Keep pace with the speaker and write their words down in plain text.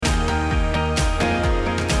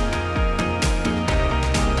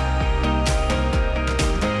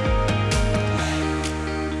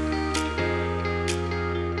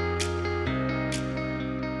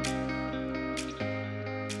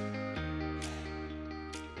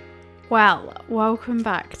Well, welcome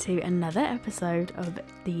back to another episode of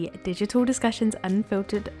the Digital Discussions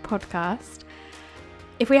Unfiltered podcast.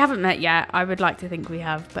 If we haven't met yet, I would like to think we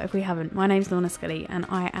have, but if we haven't, my name's Lorna Scully and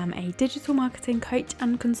I am a digital marketing coach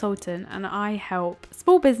and consultant, and I help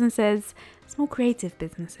small businesses, small creative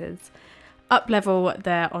businesses, up-level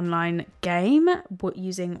their online game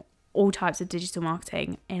using all types of digital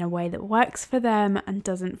marketing in a way that works for them and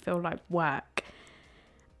doesn't feel like work.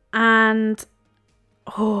 And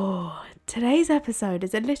today's episode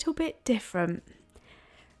is a little bit different.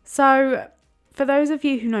 So, for those of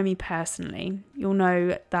you who know me personally, you'll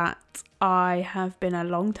know that I have been a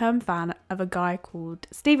long-term fan of a guy called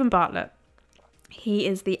Stephen Bartlett. He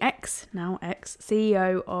is the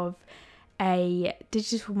ex-CEO of a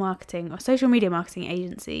digital marketing or social media marketing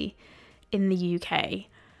agency in the UK.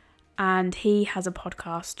 And he has a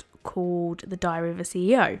podcast called The Diary of a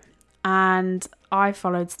CEO. And I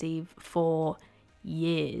followed Steve for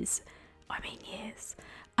years.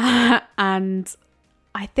 And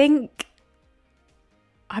I think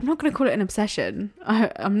I'm not going to call it an obsession.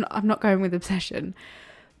 I'm not going with obsession.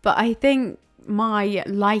 But I think my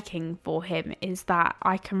liking for him is that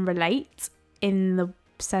I can relate in the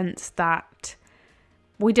sense that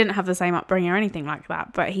we didn't have the same upbringing or anything like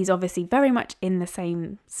that. But he's obviously very much in the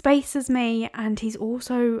same space as me. And he's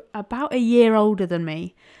also about a year older than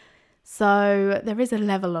me. So there is a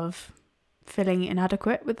level of feeling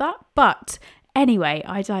inadequate with that. But anyway,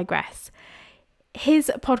 I digress.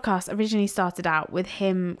 His podcast originally started out with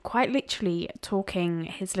him quite literally talking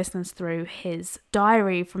his listeners through his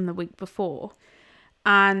diary from the week before.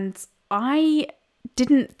 And I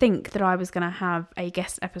didn't think that I was going to have a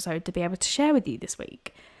guest episode to be able to share with you this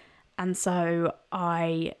week. And so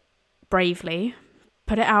I bravely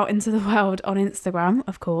put it out into the world on Instagram,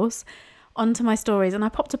 of course, onto my stories. And I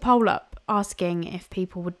popped a poll up asking if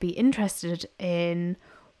people would be interested in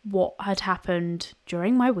what had happened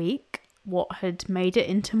during my week, what had made it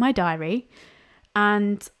into my diary.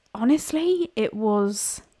 And honestly, it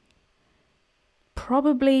was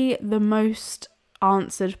probably the most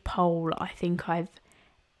answered poll I think I've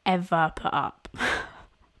ever put up.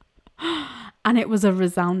 And it was a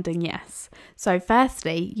resounding yes. So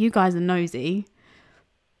firstly, you guys are nosy,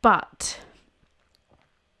 but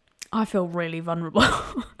I feel really vulnerable.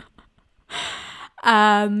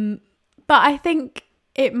 But I think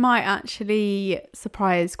it might actually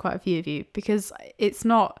surprise quite a few of you, because I've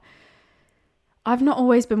not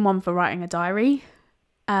always been one for writing a diary.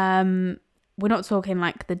 We're not talking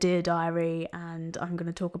like the Dear Diary and I'm going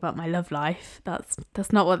to talk about my love life.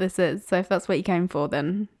 That's not what this is. So if that's what you came for,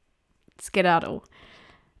 then skedaddle.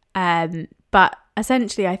 But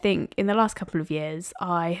essentially, I think in the last couple of years,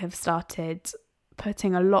 I have started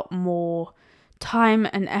putting a lot more time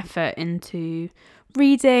and effort into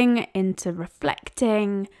reading, into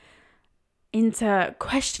reflecting, into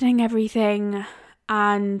questioning everything.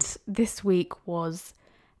 And this week was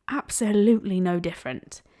absolutely no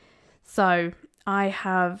different. So I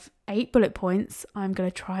have 8 bullet points. I'm going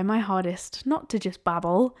to try my hardest not to just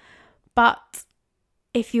babble, but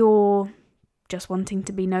if you're just wanting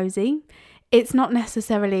to be nosy, it's not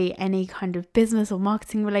necessarily any kind of business or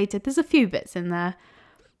marketing related. There's a few bits in there,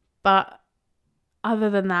 but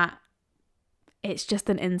other than that, it's just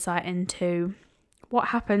an insight into what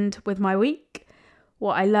happened with my week,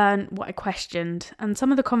 what I learned, what I questioned, and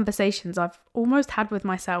some of the conversations I've almost had with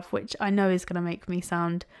myself, which I know is going to make me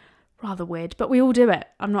sound rather weird, but we all do it.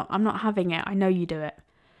 I'm not having it. I know you do it.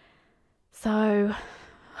 So,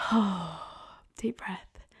 deep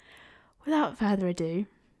breath. Without further ado,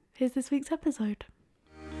 here's this week's episode.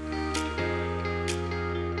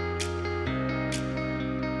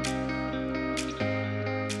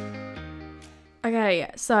 Okay,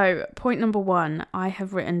 so point number 1, I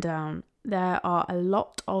have written down, there are a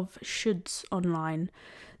lot of shoulds online.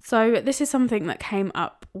 So this is something that came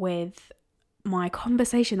up with my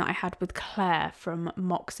conversation that I had with Claire from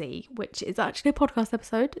Moxie, which is actually a podcast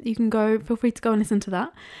episode. You can feel free to go and listen to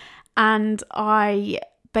that. And I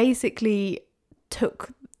basically took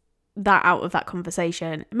that out of that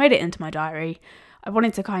conversation, made it into my diary. I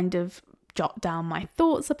wanted to kind of jot down my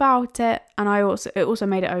thoughts about it, and it also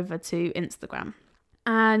made it over to Instagram.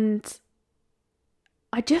 And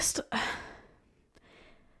I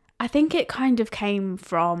think it kind of came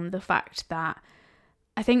from the fact that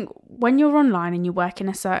I think when you're online and you work in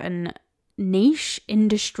a certain niche,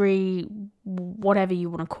 industry, whatever you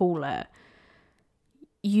want to call it,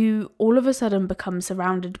 you all of a sudden become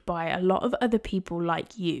surrounded by a lot of other people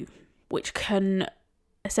like you, which can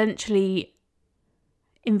essentially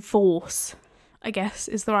enforce, I guess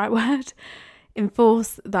is the right word,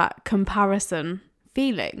 enforce that comparison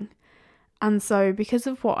feeling. And so because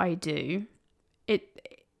of what I do,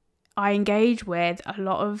 I engage with a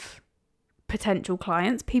lot of potential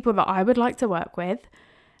clients, people that I would like to work with,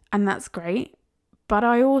 and that's great. But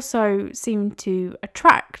I also seem to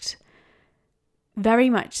attract very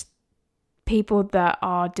much people that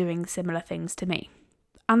are doing similar things to me,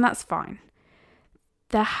 and that's fine.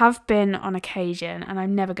 There have been on occasion, and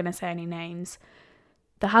I'm never going to say any names,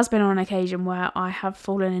 there has been on occasion where I have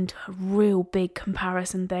fallen into a real big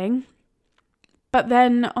comparison thing. But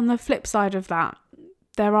then on the flip side of that,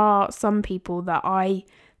 there are some people that I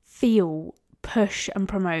feel push and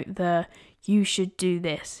promote the you should do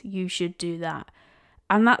this, you should do that.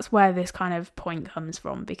 And that's where this kind of point comes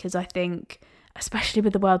from, because I think, especially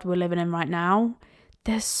with the world we're living in right now,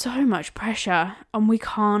 there's so much pressure and we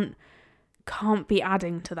can't be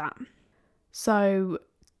adding to that. So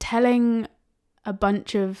telling a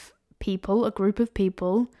bunch of people, a group of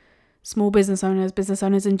people, small business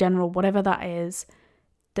owners in general, whatever that is,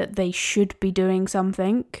 that they should be doing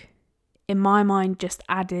something, in my mind just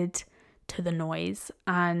added to the noise,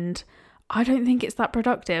 and I don't think it's that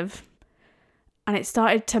productive. And it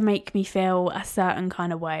started to make me feel a certain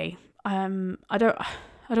kind of way. I don't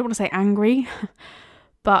want to say angry,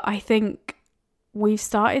 but I think we've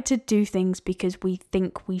started to do things because we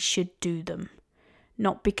think we should do them,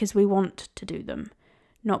 not because we want to do them,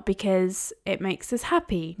 not because it makes us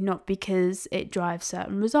happy, not because it drives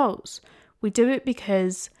certain results. We do it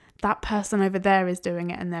because that person over there is doing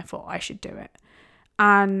it and therefore I should do it.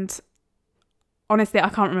 And honestly, I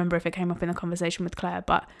can't remember if it came up in the conversation with Claire,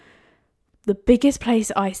 but the biggest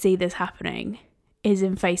place I see this happening is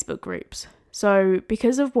in Facebook groups. So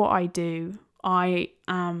because of what I do, I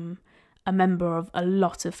am a member of a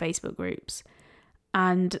lot of Facebook groups,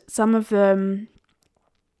 and some of them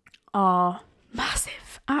are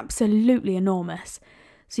massive, absolutely enormous.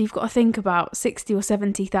 So you've got to think about 60 or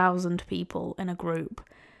 70,000 people in a group,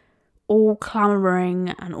 all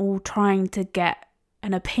clamouring and all trying to get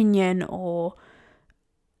an opinion or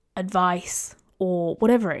advice or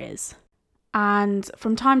whatever it is. And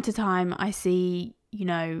from time to time, I see,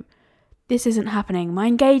 this isn't happening. My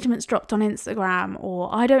engagement's dropped on Instagram, or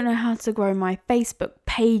I don't know how to grow my Facebook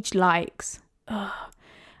page likes. Ugh.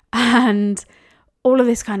 And all of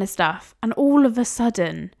this kind of stuff. And all of a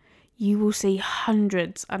sudden, you will see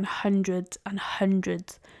hundreds and hundreds and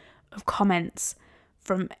hundreds of comments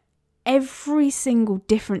from every single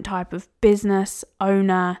different type of business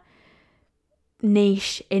owner,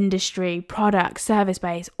 niche, industry, product, service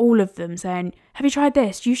base, all of them saying, have you tried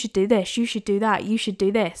this? You should do this. You should do that. You should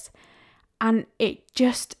do this. And it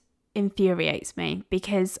just infuriates me,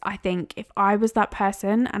 because I think if I was that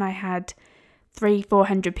person and I had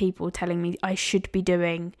 300-400 people telling me I should be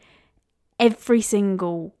doing every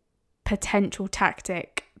single potential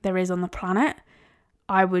tactic there is on the planet,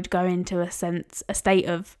 I would go into a state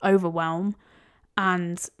of overwhelm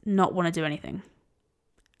and not want to do anything.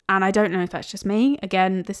 And I don't know if that's just me.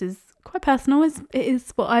 Again, this is quite personal. It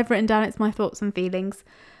is what I've written down. It's my thoughts and feelings.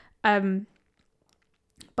 But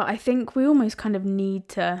I think we almost kind of need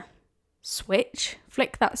to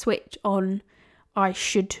flick that switch on I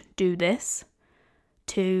should do this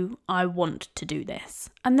to I want to do this.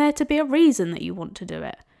 And there to be a reason that you want to do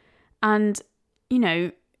it. And,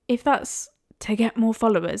 if that's to get more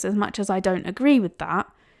followers, as much as I don't agree with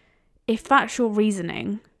that, if that's your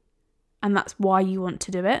reasoning and that's why you want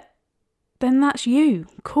to do it, then that's you.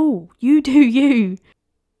 Cool. You do you.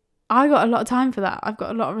 I got a lot of time for that. I've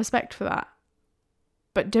got a lot of respect for that.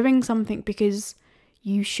 But doing something because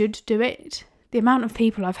you should do it, the amount of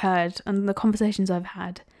people I've heard and the conversations I've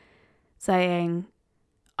had saying,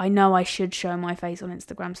 I know I should show my face on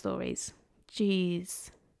Instagram stories.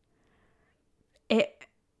 Jeez.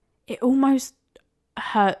 It almost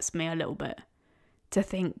hurts me a little bit to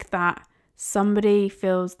think that somebody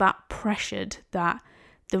feels that pressured that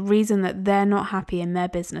the reason that they're not happy in their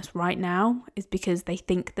business right now is because they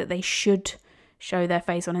think that they should show their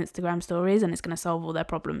face on Instagram stories and it's going to solve all their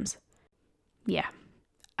problems. Yeah,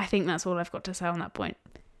 I think that's all I've got to say on that point.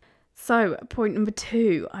 So, point number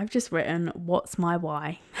 2, I've just written, what's my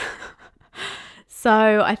why?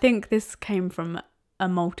 So, I think this came from a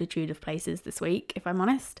multitude of places this week, if I'm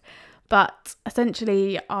honest. But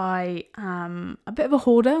essentially, I am a bit of a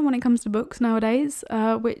hoarder when it comes to books nowadays,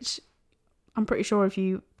 which I'm pretty sure if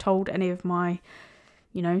you told any of my,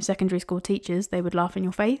 secondary school teachers, they would laugh in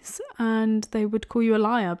your face and they would call you a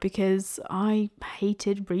liar, because I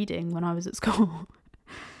hated reading when I was at school.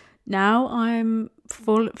 Now I'm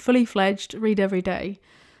fully fledged, read every day.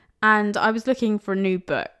 And I was looking for a new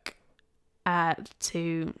book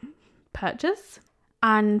to purchase.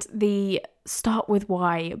 And the Start With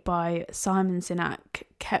Why by Simon Sinek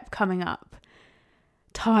kept coming up.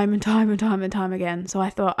 time and time and time and time again. So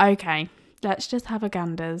I thought, okay, let's just have a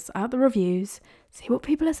ganders at the reviews, see what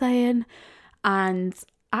people are saying. And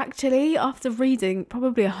actually, after reading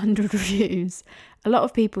probably 100 reviews, a lot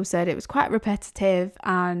of people said it was quite repetitive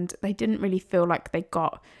and they didn't really feel like they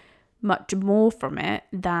got much more from it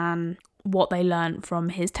than what they learned from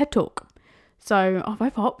his TED Talk. So off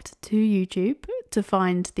I popped to YouTube to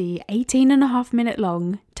find the 18.5 minute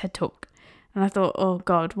long TED Talk. And I thought, oh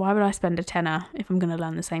God, why would I spend a tenner if I'm going to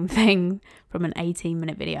learn the same thing from an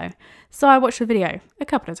 18-minute video? So I watched the video a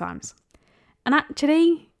couple of times. And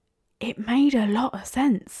actually, it made a lot of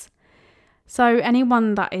sense. So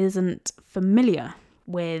anyone that isn't familiar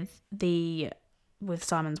with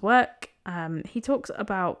Simon's work, he talks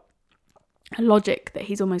about a logic that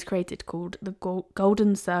he's almost created called the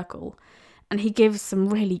golden circle. And he gives some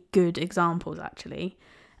really good examples, actually.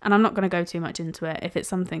 And I'm not going to go too much into it. If it's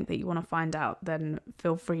something that you want to find out, then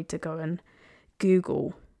feel free to go and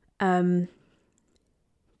Google. But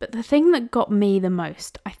the thing that got me the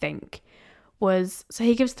most, I think, was, so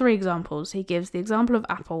he gives 3 examples. He gives the example of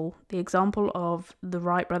Apple, the example of the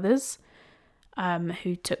Wright brothers,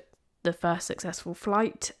 who took the first successful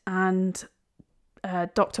flight, and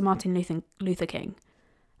Dr. Martin Luther King.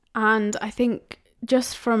 And I think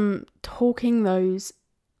just from talking those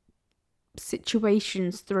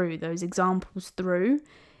situations through, those examples through,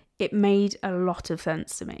 it made a lot of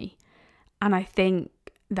sense to me. And I think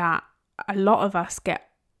that a lot of us get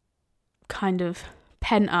kind of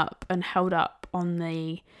pent up and held up on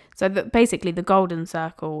so that basically the golden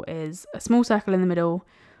circle is a small circle in the middle,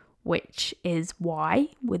 which is why,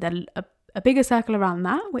 with a bigger circle around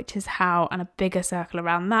that, which is how, and a bigger circle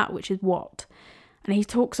around that, which is what. And he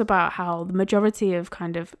talks about how the majority of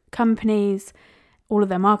kind of companies, all of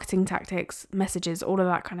their marketing tactics, messages, all of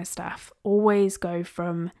that kind of stuff always go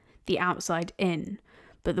from the outside in.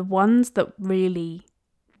 But the ones that really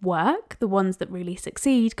work, the ones that really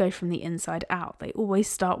succeed, go from the inside out. They always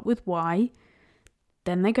start with why,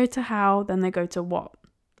 then they go to how, then they go to what.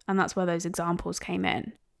 And that's where those examples came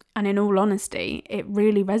in. And in all honesty, it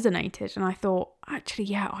really resonated. And I thought, actually,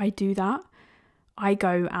 yeah, I do that. I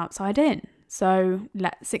go outside in. So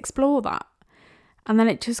let's explore that. And then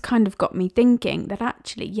it just kind of got me thinking that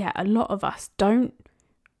actually, yeah, a lot of us don't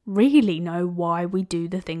really know why we do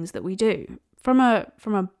the things that we do. From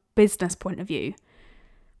a business point of view,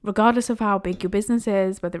 regardless of how big your business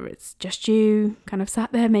is, whether it's just you kind of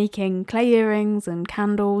sat there making clay earrings and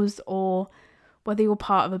candles, or whether you're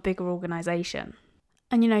part of a bigger organisation.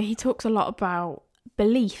 And, he talks a lot about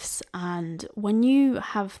beliefs, and when you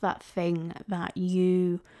have that thing that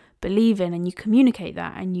you believe in and you communicate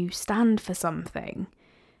that and you stand for something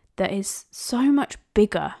that is so much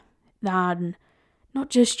bigger than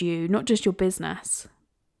not just you, not just your business,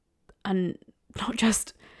 and not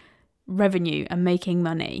just revenue and making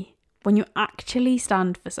money. When you actually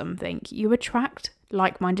stand for something, you attract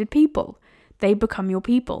like-minded people. They become your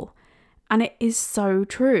people. And it is so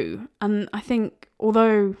true. And I think,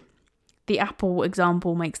 although the Apple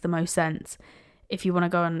example makes the most sense, if you want to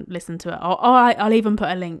go and listen to it, I'll even put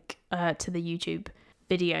a link to the YouTube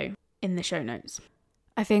video in the show notes.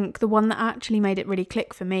 I think the one that actually made it really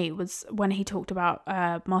click for me was when he talked about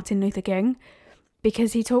Martin Luther King,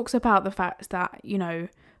 because he talks about the fact that,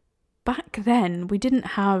 back then we didn't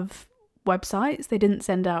have websites, they didn't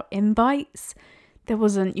send out invites,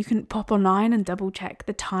 you couldn't pop online and double check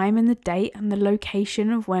the time and the date and the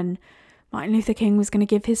location of when Martin Luther King was going to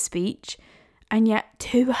give his speech, and yet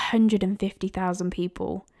 250,000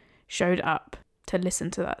 people showed up to listen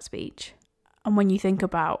to that speech. And when you think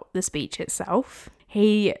about the speech itself,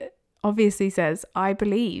 he obviously says, I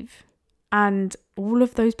believe. And all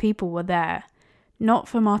of those people were there, not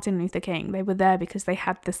for Martin Luther King. They were there because they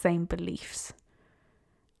had the same beliefs.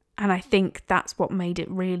 And I think that's what made it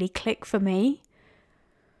really click for me.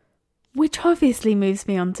 Which obviously moves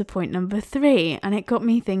me on to point number 3. And it got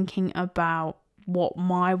me thinking about what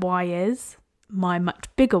my why is, my much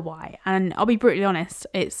bigger why. And I'll be brutally honest,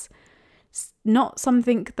 it's not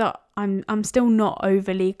something that I'm still not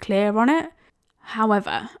overly clear on it.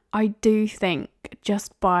 However, I do think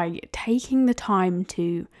just by taking the time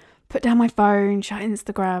to put down my phone, shut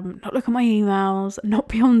Instagram, not look at my emails, not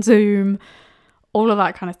be on Zoom, all of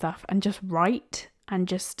that kind of stuff, and just write and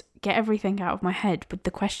just get everything out of my head with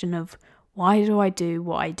the question of why do I do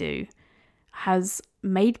what I do, has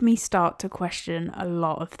made me start to question a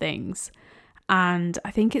lot of things. And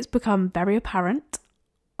I think it's become very apparent.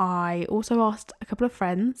 I also asked a couple of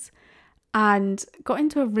friends and got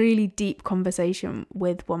into a really deep conversation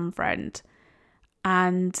with one friend.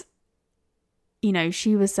 And,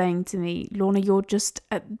 she was saying to me, Lorna, you're just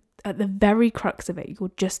at at the very crux of it,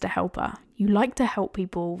 you're just a helper. You like to help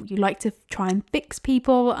people. You like to try and fix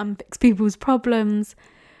people and fix people's problems.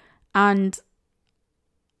 And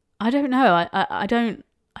I don't know. I don't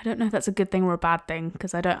know if that's a good thing or a bad thing,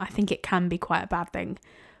 because I think it can be quite a bad thing.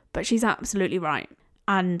 But she's absolutely right.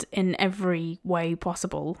 And in every way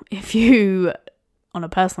possible, if you, on a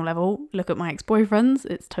personal level, look at my ex-boyfriends,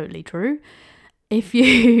 it's totally true. If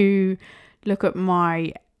you look at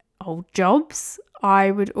my old jobs,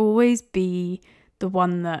 I would always be the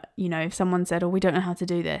one that, you know, if someone said, oh, we don't know how to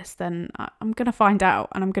do this, then I'm going to find out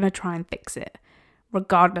and I'm going to try and fix it,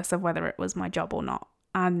 regardless of whether it was my job or not.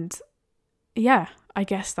 And yeah, I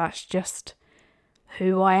guess that's just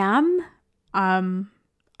who I am.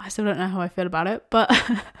 I still don't know how I feel about it, but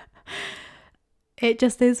it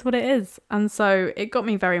just is what it is. And so it got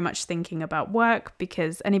me very much thinking about work,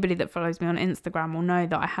 because anybody that follows me on Instagram will know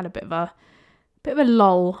that I had a bit of a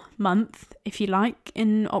lull month, if you like,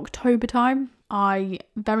 in October time. I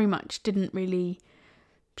very much didn't really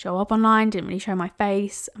show up online, didn't really show my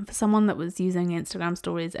face. And for someone that was using Instagram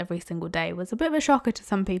stories every single day, was a bit of a shocker to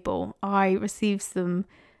some people. I received some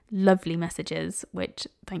lovely messages, which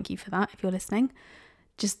thank you for that if you're listening.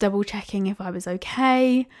 Just double checking if I was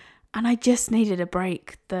okay. And I just needed a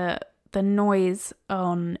break. The noise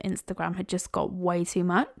on Instagram had just got way too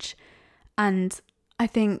much. And I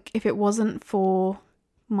think if it wasn't for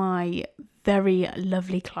my very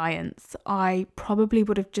lovely clients, I probably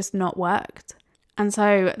would have just not worked. And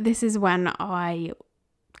so this is when I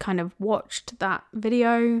kind of watched that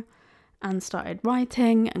video and started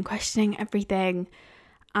writing and questioning everything.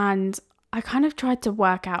 And I kind of tried to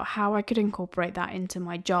work out how I could incorporate that into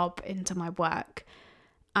my job, into my work.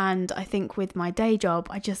 And I think with my day job,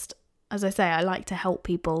 I just, as I say, I like to help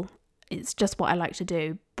people. It's just what I like to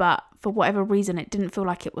do. But for whatever reason, it didn't feel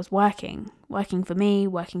like it was working for me,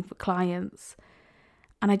 working for clients.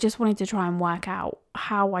 And I just wanted to try and work out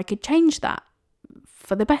how I could change that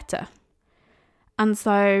for the better. And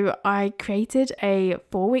so I created a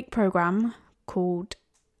 4-week program called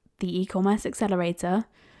the E-commerce Accelerator,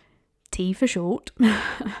 T for short,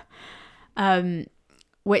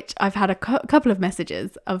 which I've had a couple of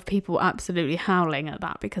messages of people absolutely howling at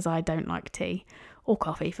that, because I don't like tea or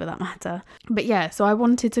coffee for that matter. But yeah, so I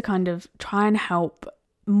wanted to kind of try and help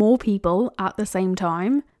more people at the same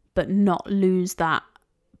time, but not lose that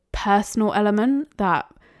personal element, that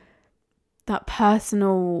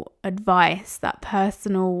personal advice, that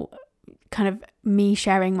personal kind of me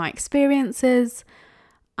sharing my experiences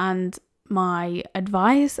and my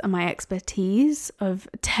advice and my expertise of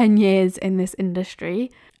 10 years in this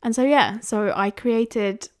industry. And so so I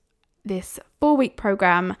created this 4-week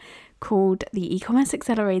program called the E-commerce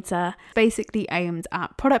Accelerator, basically aimed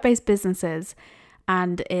at product-based businesses.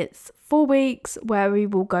 And it's 4 weeks where we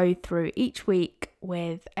will go through each week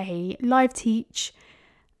with a live teach.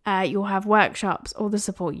 You'll have workshops, all the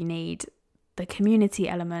support you need, the community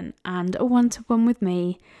element, and a one-to-one with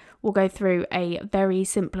me. We'll go through a very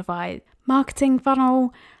simplified marketing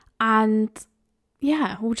funnel, and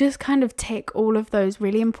we'll just kind of tick all of those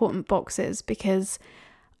really important boxes, because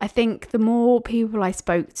I think the more people I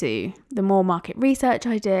spoke to, the more market research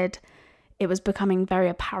I did, it was becoming very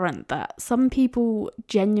apparent that some people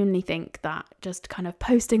genuinely think that just kind of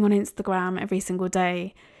posting on Instagram every single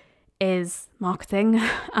day is marketing,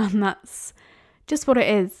 and that's just what it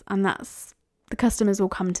is, and that's the customers will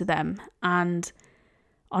come to them. And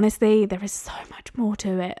honestly, there is so much more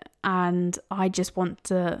to it, and I just want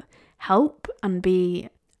to help and be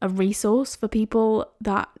a resource for people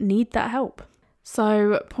that need that help.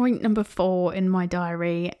 So point number 4 in my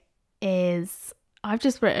diary is I've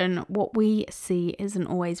just written, what we see isn't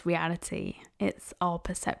always reality, it's our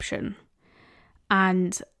perception.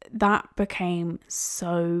 And that became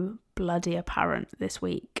so bloody apparent this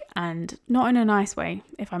week, and not in a nice way,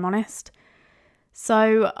 if I'm honest.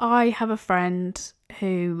 So I have a friend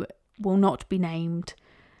who will not be named,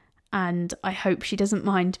 and I hope she doesn't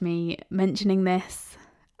mind me mentioning this,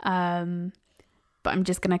 but I'm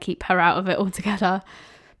just going to keep her out of it altogether.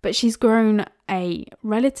 But she's grown a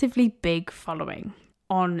relatively big following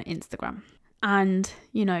on Instagram, and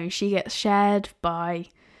you know, she gets shared by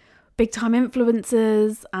big time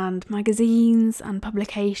influencers and magazines and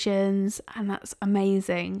publications, and that's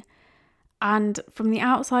amazing. And from the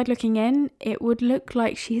outside looking in, it would look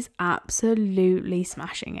like she's absolutely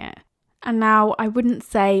smashing it. And now I wouldn't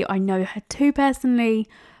say I know her too personally,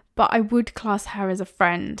 but I would class her as a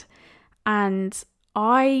friend. And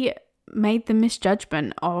I made the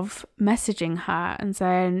misjudgment of messaging her and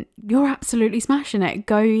saying, "You're absolutely smashing it,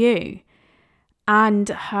 go you." And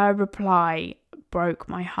her reply broke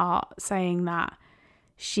my heart, saying that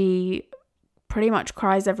she pretty much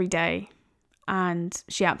cries every day, and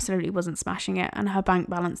she absolutely wasn't smashing it, and her bank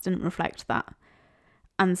balance didn't reflect that.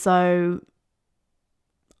 And so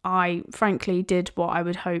I frankly did what I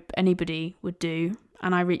would hope anybody would do,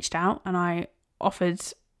 and I reached out and I offered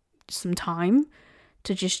some time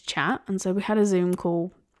to just chat. And so we had a Zoom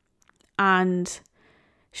call, and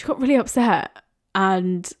she got really upset,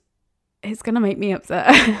 and it's gonna make me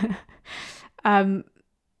upset. I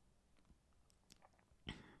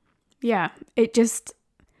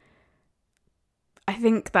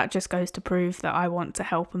think that just goes to prove that I want to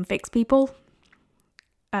help and fix people.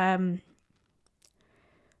 But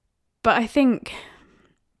I think,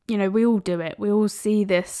 we all do it. We all see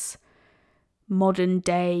this modern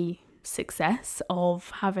day success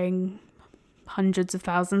of having hundreds of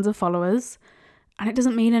thousands of followers, and it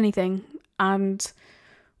doesn't mean anything. And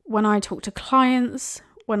when I talk to clients,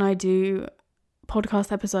 when I do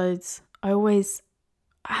podcast episodes, I always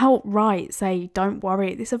outright say, don't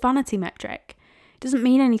worry, it's a vanity metric. It doesn't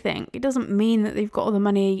mean anything. It doesn't mean that they've got all the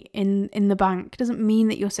money in the bank. It doesn't mean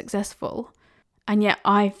that you're successful. And yet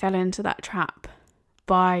I fell into that trap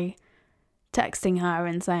by texting her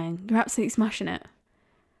and saying, you're absolutely smashing it.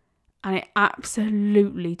 And it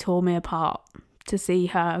absolutely tore me apart to see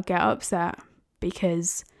her get upset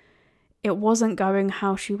because it wasn't going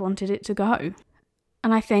how she wanted it to go.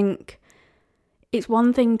 And I think it's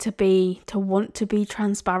one thing to want to be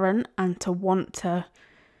transparent and to want to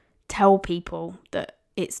tell people that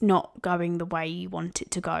it's not going the way you want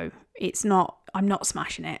it to go. I'm not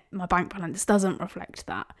smashing it. My bank balance doesn't reflect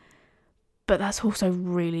that. But that's also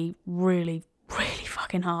really, really, really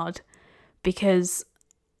fucking hard, because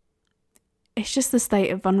it's just the state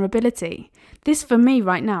of vulnerability. This, for me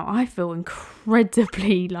right now, I feel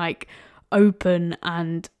incredibly open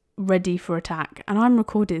and ready for attack. And I'm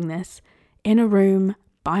recording this in a room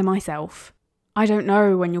by myself. I don't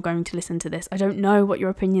know when you're going to listen to this. I don't know what your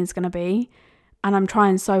opinion is going to be. And I'm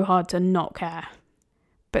trying so hard to not care.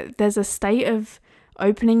 But there's a state of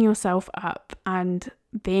opening yourself up and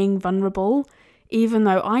being vulnerable, even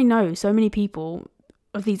though I know so many people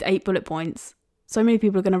of these 8 bullet points, so many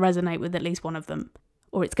people are going to resonate with at least one of them,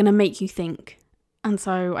 or it's going to make you think. And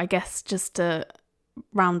so I guess just to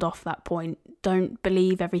round off that point, don't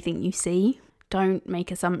believe everything you see. Don't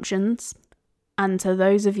make assumptions. And to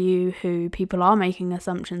those of you who people are making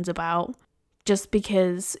assumptions about, just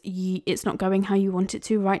because it's not going how you want it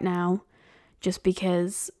to right now, just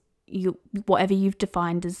because whatever you've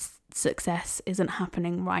defined as success isn't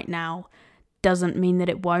happening right now, doesn't mean that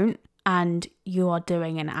it won't. And you are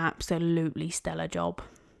doing an absolutely stellar job.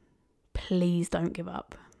 Please don't give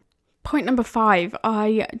up. Point number 5,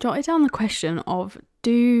 I jotted down the question of,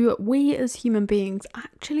 do we as human beings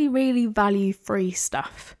actually really value free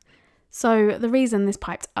stuff? So the reason this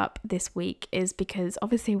piped up this week is because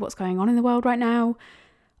obviously what's going on in the world right now,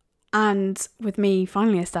 and with me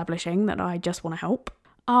finally establishing that I just want to help,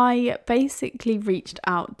 I basically reached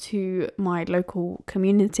out to my local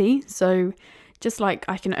community. So just like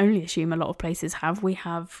I can only assume a lot of places have, we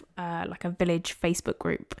have a village Facebook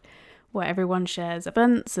group where everyone shares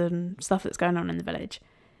events and stuff that's going on in the village.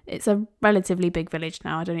 It's a relatively big village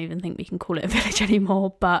now. I don't even think we can call it a village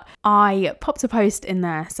anymore. But I popped a post in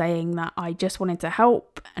there saying that I just wanted to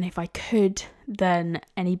help. And if I could, then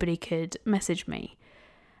anybody could message me.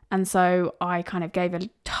 And so I kind of gave a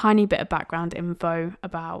tiny bit of background info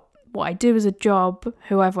about what I do as a job,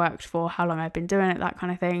 who I've worked for, how long I've been doing it, that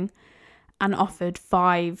kind of thing. And offered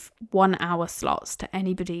 5 1-hour slots to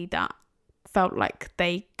anybody that felt like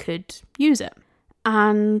they could use it.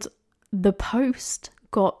 And the post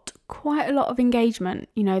got quite a lot of engagement.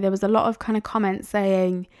 There was a lot of kind of comments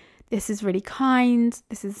saying, this is really kind,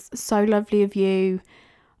 this is so lovely of you.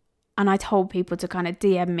 And I told people to kind of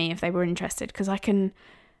DM me if they were interested, because I can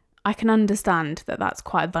understand that that's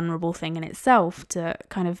quite a vulnerable thing in itself to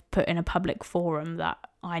kind of put in a public forum that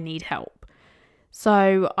I need help.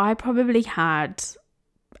 So I probably had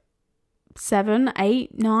 7,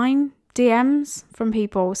 8, 9 DMs from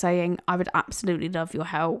people saying, I would absolutely love your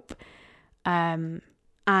help. And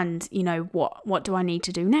what do I need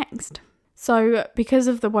to do next? So because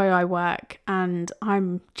of the way I work, and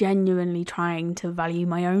I'm genuinely trying to value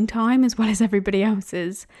my own time as well as everybody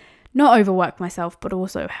else's, not overwork myself, but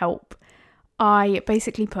also help, I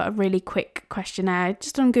basically put a really quick questionnaire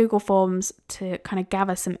just on Google Forms to kind of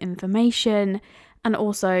gather some information, and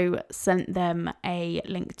also sent them a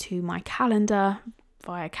link to my calendar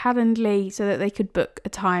via Calendly so that they could book a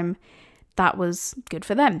time that was good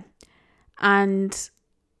for them. And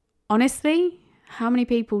honestly, how many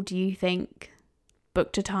people do you think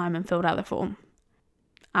booked a time and filled out the form?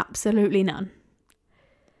 Absolutely none.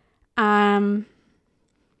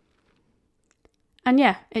 And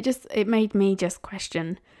yeah, it made me just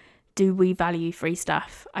question, do we value free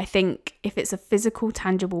stuff? I think if it's a physical,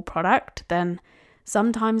 tangible product, then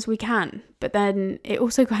sometimes we can. But then it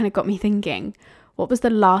also kind of got me thinking, what was the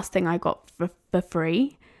last thing I got for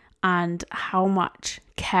free? And how much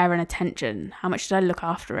care and attention, how much did I look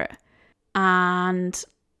after it? And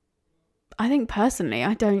I think personally,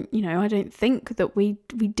 I don't think that we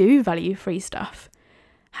do value free stuff.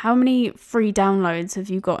 How many free downloads have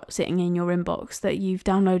you got sitting in your inbox that you've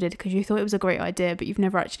downloaded because you thought it was a great idea, but you've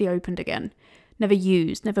never actually opened again, never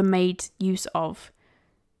used, never made use of?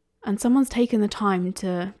 And someone's taken the time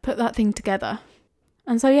to put that thing together.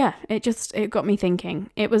 And so, yeah, it got me thinking.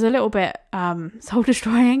 It was a little bit soul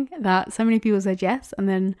destroying that so many people said yes. And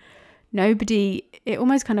then it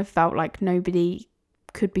almost kind of felt like nobody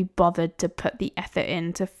could be bothered to put the effort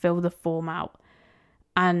in to fill the form out.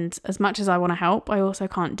 And as much as I want to help, I also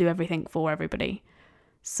can't do everything for everybody.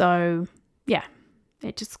 So yeah,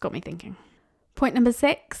 it just got me thinking. Point number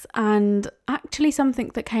 6, and actually something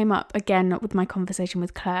that came up again with my conversation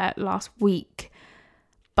with Claire last week,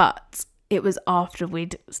 but it was after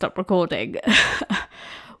we'd stopped recording,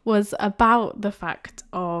 was about the fact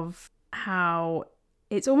of how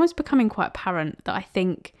it's almost becoming quite apparent that I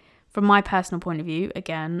think, from my personal point of view,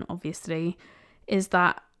 again, obviously, is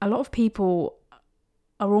that a lot of people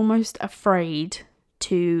are almost afraid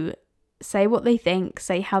to say what they think,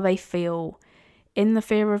 say how they feel, in the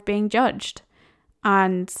fear of being judged.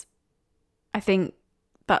 And I think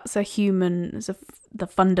that's the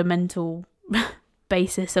fundamental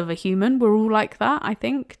basis of a human. We're all like that, I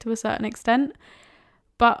think, to a certain extent.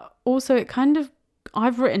 But also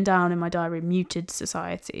I've written down in my diary, muted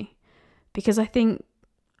society, because I think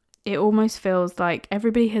it almost feels like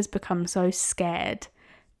everybody has become so scared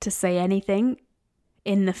to say anything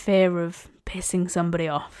in the fear of pissing somebody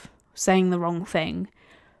off, saying the wrong thing,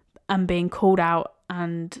 and being called out.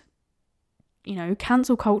 And,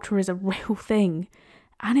 cancel culture is a real thing,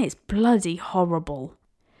 and it's bloody horrible.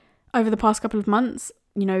 Over the past couple of months,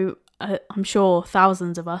 I'm sure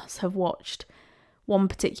thousands of us have watched one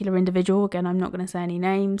particular individual, again, I'm not going to say any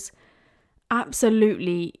names,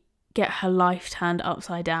 absolutely get her life turned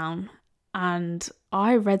upside down. And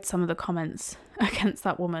I read some of the comments against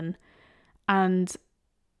that woman, and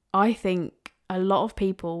I think a lot of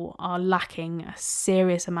people are lacking a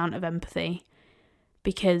serious amount of empathy,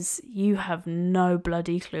 because you have no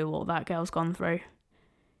bloody clue what that girl's gone through.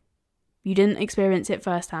 You didn't experience it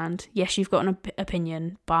firsthand. Yes, you've got an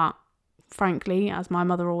opinion, but frankly, as my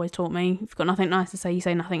mother always taught me, if you've got nothing nice to say, you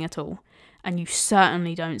say nothing at all. And you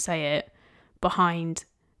certainly don't say it behind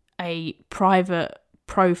a private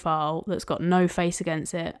profile that's got no face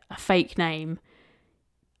against it, a fake name,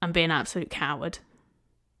 and be an absolute coward.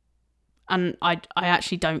 And I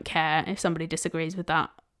actually don't care if somebody disagrees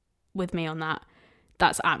with me on that.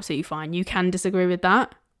 That's absolutely fine. You can disagree with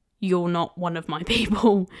that. You're not one of my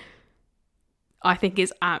people. I think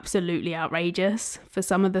it's absolutely outrageous for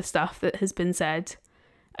some of the stuff that has been said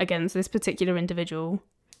against this particular individual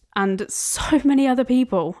and so many other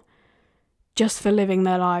people, just for living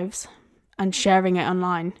their lives and sharing it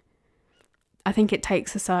online. I think it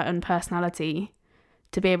takes a certain personality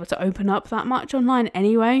to be able to open up that much online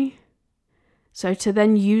anyway. So to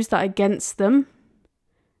then use that against them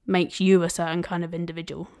makes you a certain kind of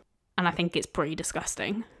individual. And I think it's pretty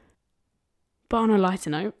disgusting. But on a lighter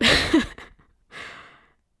note,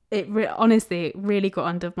 honestly, it really got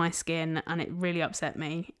under my skin and it really upset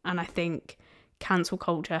me. And I think cancel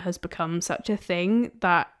culture has become such a thing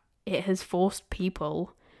that it has forced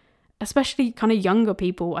people, especially kind of younger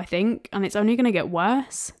people, I think, and it's only going to get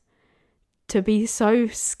worse, to be so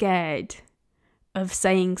scared of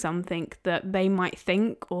saying something that they might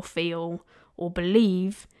think or feel or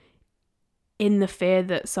believe, in the fear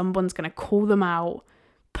that someone's going to call them out,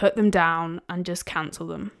 put them down, and just cancel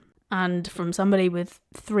them. And from somebody with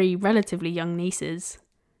 3 relatively young nieces,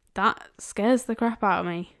 that scares the crap out of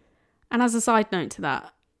me. And as a side note to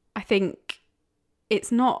that, I think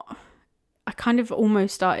it's not... I kind of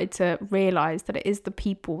almost started to realise that it is the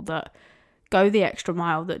people that go the extra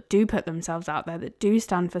mile, that do put themselves out there, that do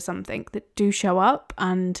stand for something, that do show up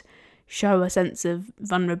and show a sense of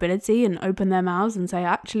vulnerability and open their mouths and say,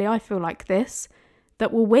 actually, I feel like this,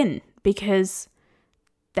 that will win, because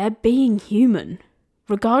they're being human.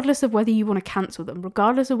 Regardless of whether you want to cancel them,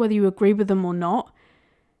 regardless of whether you agree with them or not,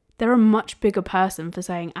 they're a much bigger person for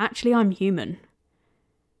saying, actually, I'm human.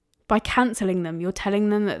 By cancelling them, you're telling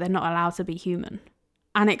them that they're not allowed to be human.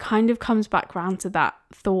 And it kind of comes back round to that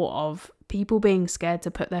thought of people being scared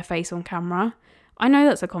to put their face on camera. I know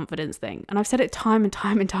that's a confidence thing, and I've said it time and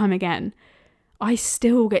time and time again. I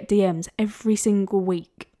still get DMs every single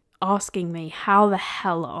week asking me how the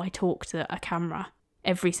hell I talk to a camera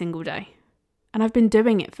every single day. And I've been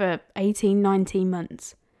doing it for 18, 19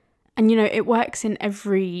 months. And, it works in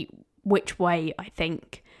every which way, I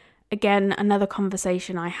think. Again, another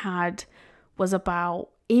conversation I had was about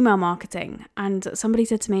email marketing. And somebody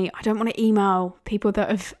said to me, I don't want to email people that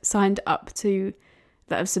have that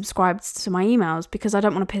have subscribed to my emails because I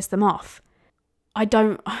don't want to piss them off. I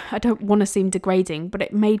don't want to seem degrading, but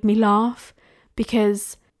it made me laugh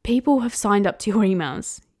because people have signed up to your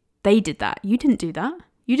emails. They did that. You didn't do that.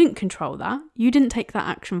 You didn't control that. You didn't take that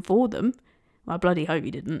action for them. Well, I bloody hope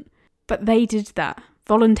you didn't. But they did that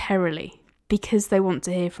voluntarily because they want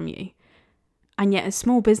to hear from you. And yet as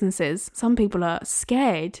small businesses, some people are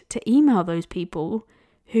scared to email those people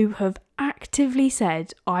who have actively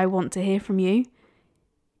said, I want to hear from you,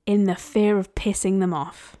 in the fear of pissing them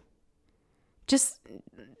off.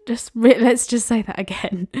 Let's just say that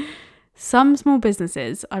again. Some small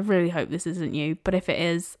businesses, I really hope this isn't you, but if it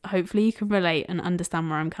is, hopefully you can relate and understand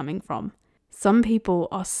where I'm coming from. Some people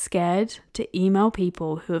are scared to email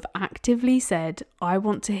people who have actively said, I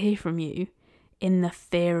want to hear from you, in the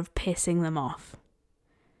fear of pissing them off.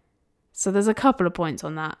 So there's a couple of points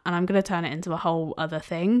on that, and I'm going to turn it into a whole other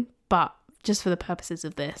thing, but just for the purposes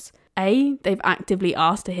of this. A, they've actively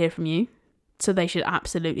asked to hear from you, so they should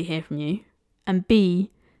absolutely hear from you. And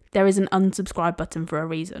B, there is an unsubscribe button for a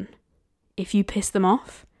reason. If you piss them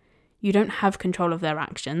off, you don't have control of their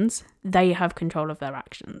actions. They have control of their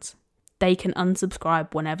actions. They can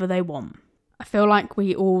unsubscribe whenever they want. I feel like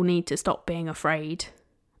we all need to stop being afraid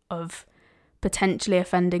of potentially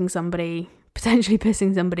offending somebody, potentially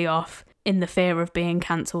pissing somebody off in the fear of being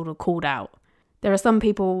cancelled or called out. There are some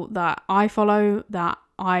people that I follow that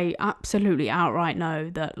I absolutely outright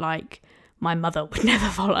know that my mother would never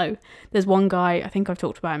follow. There's one guy, I think I've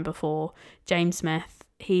talked about him before, James Smith.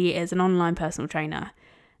 He is an online personal trainer,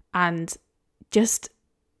 and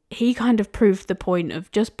he kind of proved the point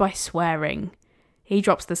of just by swearing. He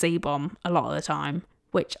drops the C-bomb a lot of the time,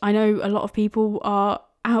 which I know a lot of people are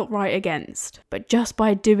outright against, but just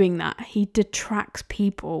by doing that, he detracts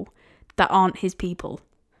people that aren't his people.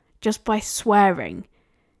 Just by swearing,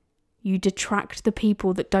 you detract the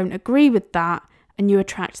people that don't agree with that, and you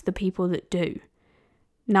attract the people that do.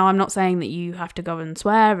 Now, I'm not saying that you have to go and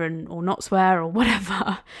swear or not swear or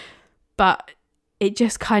whatever, but it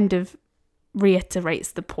just kind of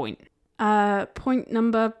reiterates the point. Point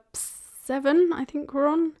number 7, I think we're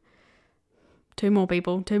on. 2 more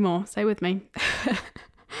people, 2 more, stay with me.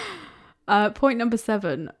 Point number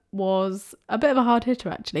 7 was a bit of a hard hitter,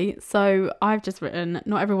 actually. So I've just written,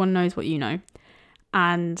 not everyone knows what you know.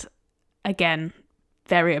 And again,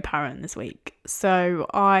 very apparent this week. So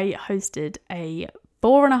I hosted a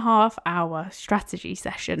 4.5 hour strategy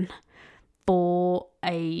session for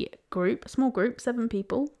a small group, 7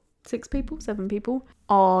 people,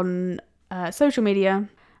 on social media,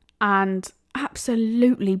 and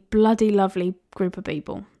absolutely bloody lovely group of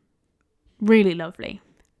people. Really lovely.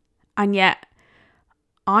 And yet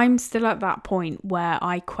I'm still at that point where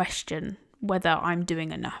I question whether I'm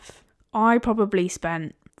doing enough. I probably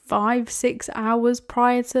spent 5-6 hours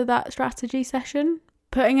prior to that strategy session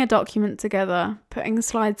putting a document together, putting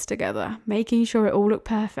slides together, making sure it all looked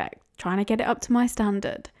perfect, trying to get it up to my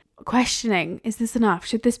standard, questioning, is this enough?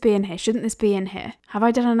 Should this be in here? Shouldn't this be in here? Have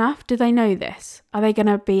I done enough? Do they know this? Are they going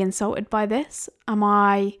to be insulted by this? Am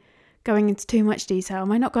I going into too much detail?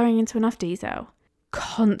 Am I not going into enough detail?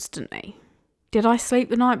 Constantly. Did I sleep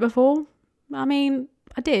the night before? I mean,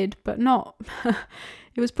 I did, but not.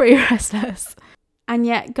 It was pretty restless. And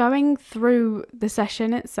yet going through the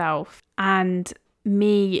session itself and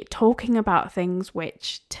me talking about things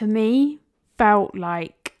which to me felt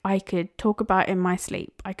like I could talk about in my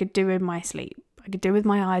sleep. I could do in my sleep. I could do with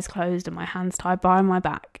my eyes closed and my hands tied behind my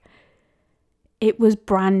back. It was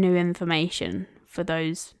brand new information for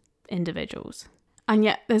those individuals. And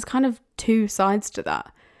yet there's kind of 2 sides to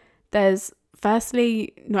that. There's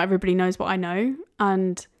firstly, not everybody knows what I know,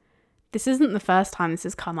 and this isn't the first time this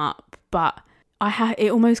has come up, but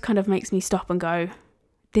it almost kind of makes me stop and go,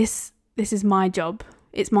 this is my job.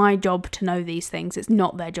 It's my job to know these things. It's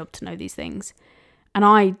not their job to know these things. And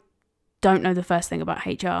I don't know the first thing about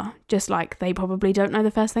HR, just like they probably don't know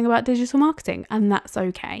the first thing about digital marketing, and that's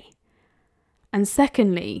okay. And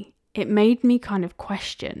secondly, it made me kind of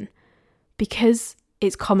question, because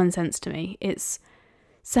it's common sense to me. It's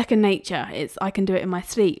second nature. I can do it in my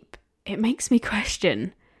sleep. It makes me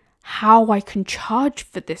question how I can charge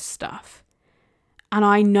for this stuff. And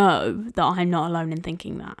I know that I'm not alone in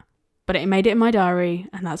thinking that. But it made it in my diary,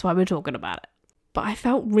 and that's why we're talking about it. But I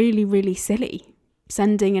felt really, really silly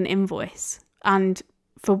sending an invoice. And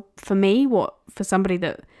for me, for somebody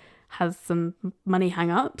that has some money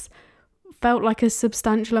hang-ups, felt like a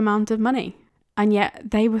substantial amount of money. And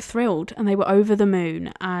yet they were thrilled and they were over the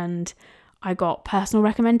moon. And I got personal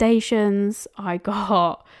recommendations, I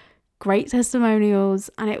got great testimonials,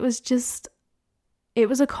 and it was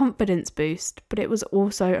a confidence boost, but it was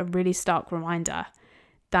also a really stark reminder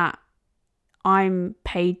that I'm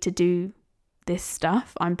paid to do this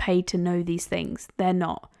stuff. I'm paid to know these things. They're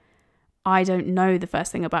not. I don't know the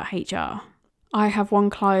first thing about HR. I have one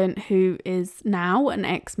client who is now an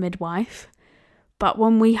ex-midwife, but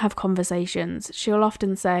when we have conversations, she'll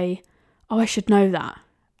often say, "Oh, I should know that."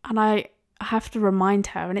 And I have to remind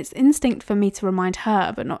her, and it's instinct for me to remind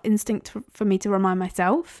her, but not instinct for me to remind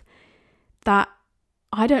myself, that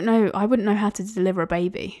I don't know, I wouldn't know how to deliver a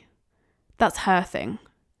baby. That's her thing.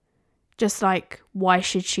 Just like, why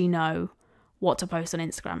should she know what to post on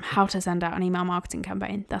Instagram, how to send out an email marketing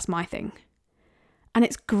campaign? That's my thing. And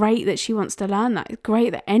it's great that she wants to learn that. It's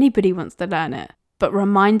great that anybody wants to learn it. But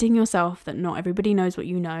reminding yourself that not everybody knows what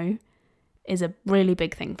you know is a really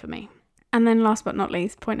big thing for me. And then last but not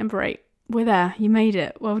least, point number 8. We're there. You made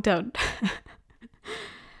it. Well done.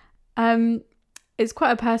 It's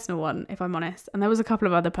quite a personal one, if I'm honest. And there was a couple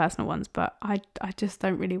of other personal ones, but I just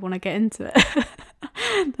don't really want to get into it.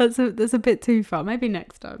 That's a bit too far. Maybe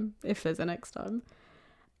next time, if there's a next time.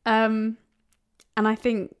 And I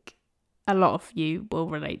think a lot of you will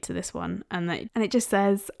relate to this one. And it just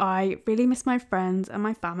says, I really miss my friends and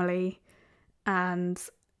my family. And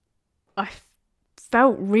I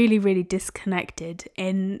felt really, really disconnected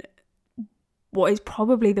in what is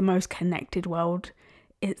probably the most connected world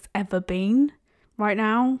it's ever been right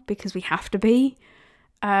now, because we have to be.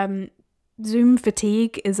 Zoom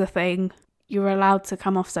fatigue is a thing. You're allowed to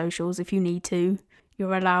come off socials if you need to.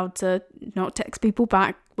 You're allowed to not text people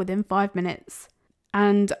back within 5 minutes.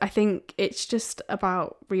 And I think it's just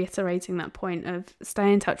about reiterating that point of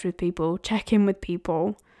stay in touch with people, check in with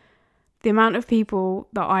people. The amount of people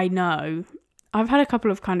that I know, I've had a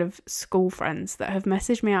couple of kind of school friends that have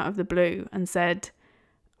messaged me out of the blue and said,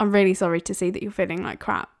 "I'm really sorry to see that you're feeling like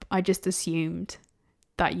crap. I just assumed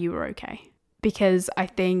that you were okay." Because I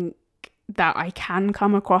think that I can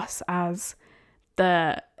come across as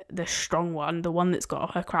the strong one, the one that's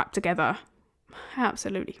got her crap together. I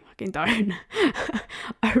absolutely fucking don't.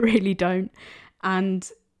 I really don't. And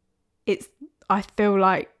I feel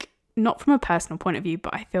like, not from a personal point of view,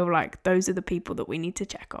 but I feel like those are the people that we need to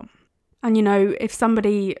check on. And if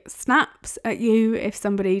somebody snaps at you, if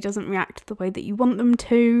somebody doesn't react the way that you want them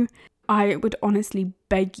to, I would honestly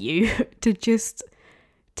beg you to just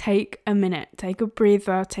take a minute, take a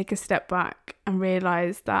breather, take a step back and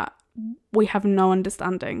realise that we have no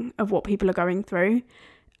understanding of what people are going through.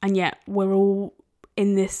 And yet we're all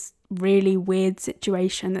in this really weird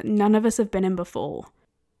situation that none of us have been in before.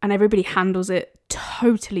 And everybody handles it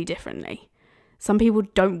totally differently. Some people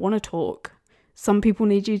don't want to talk. Some people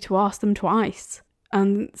need you to ask them twice.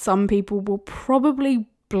 And some people will probably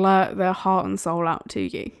blurt their heart and soul out to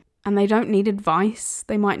you. And they don't need advice.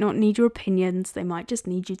 They might not need your opinions. They might just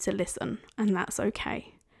need you to listen. And that's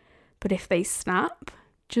okay. But if they snap,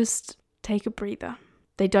 just take a breather.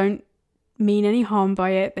 They don't mean any harm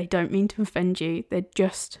by it. They don't mean to offend you. They're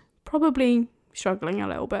just probably struggling a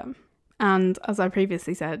little bit. And as I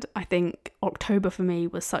previously said, I think October for me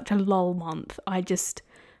was such a lull month. I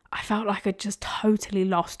felt like I'd just totally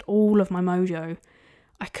lost all of my mojo.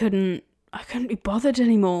 I couldn't be bothered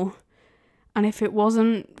anymore. And if it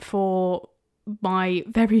wasn't for my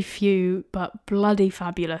very few but bloody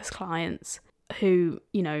fabulous clients who,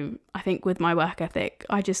 I think with my work ethic,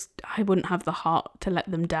 I wouldn't have the heart to let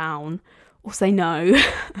them down or say no.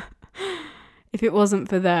 If it wasn't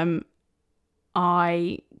for them,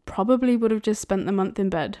 I probably would have just spent the month in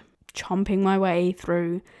bed, chomping my way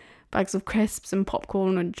through bags of crisps and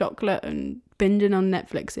popcorn and chocolate and binging on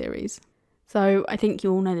Netflix series. So I think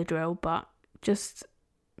you all know the drill, but just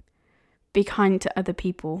be kind to other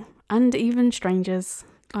people and even strangers.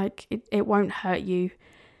 Like, it won't hurt you.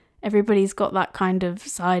 Everybody's got that kind of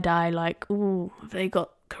side eye, like, ooh, have they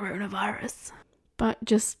got coronavirus? But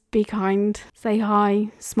just be kind, say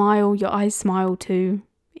hi, smile, your eyes smile too,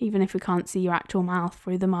 even if we can't see your actual mouth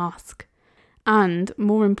through the mask. And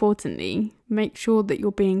more importantly, make sure that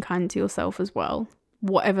you're being kind to yourself as well,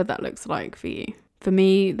 whatever that looks like for you. For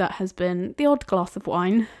me, that has been the odd glass of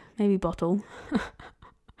wine, maybe bottle.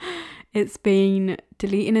 It's been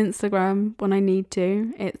deleting Instagram when I need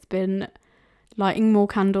to. It's been lighting more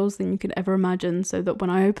candles than you could ever imagine so that when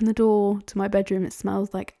I open the door to my bedroom, it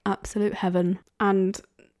smells like absolute heaven. And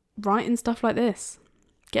writing stuff like this,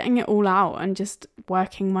 getting it all out and just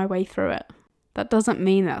working my way through it. That doesn't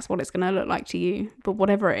mean that's what it's going to look like to you, but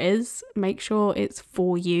whatever it is, make sure it's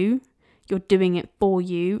for you. You're doing it for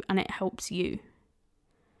you and it helps you.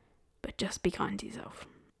 But just be kind to yourself.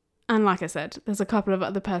 And like I said, there's a couple of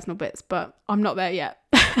other personal bits, but I'm not there yet.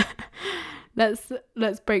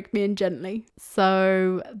 Let's break me in gently.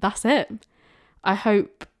 So that's it. I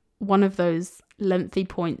hope one of those lengthy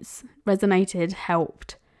points resonated,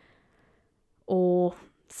 helped, or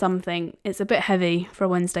something. It's a bit heavy for a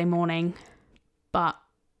Wednesday morning, but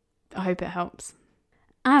I hope it helps.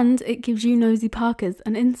 And it gives you nosy Parkers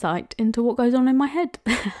an insight into what goes on in my head.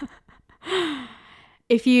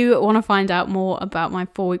 If you want to find out more about my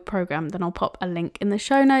 4-week program, then I'll pop a link in the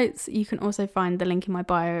show notes. You can also find the link in my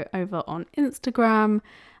bio over on Instagram.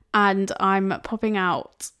 And I'm popping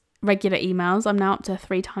out regular emails. I'm now up to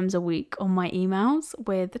 3 times a week on my emails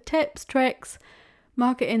with tips, tricks,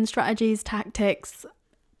 marketing strategies, tactics,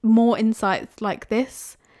 more insights like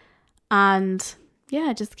this. And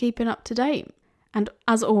yeah, just keeping up to date. And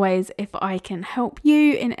as always, if I can help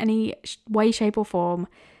you in any way, shape or form,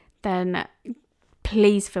 then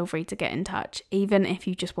please feel free to get in touch, even if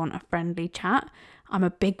you just want a friendly chat. I'm a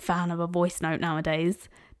big fan of a voice note nowadays.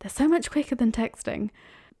 They're so much quicker than texting.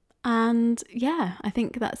 And yeah, I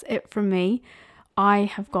think that's it from me. I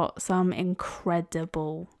have got some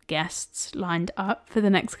incredible guests lined up for the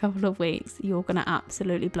next couple of weeks. You're going to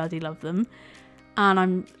absolutely bloody love them. And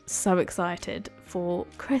I'm so excited for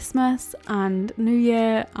Christmas and New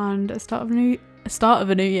Year and a start of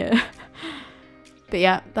a new year. But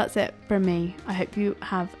yeah, that's it from me. I hope you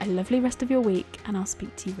have a lovely rest of your week and I'll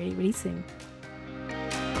speak to you really, really soon.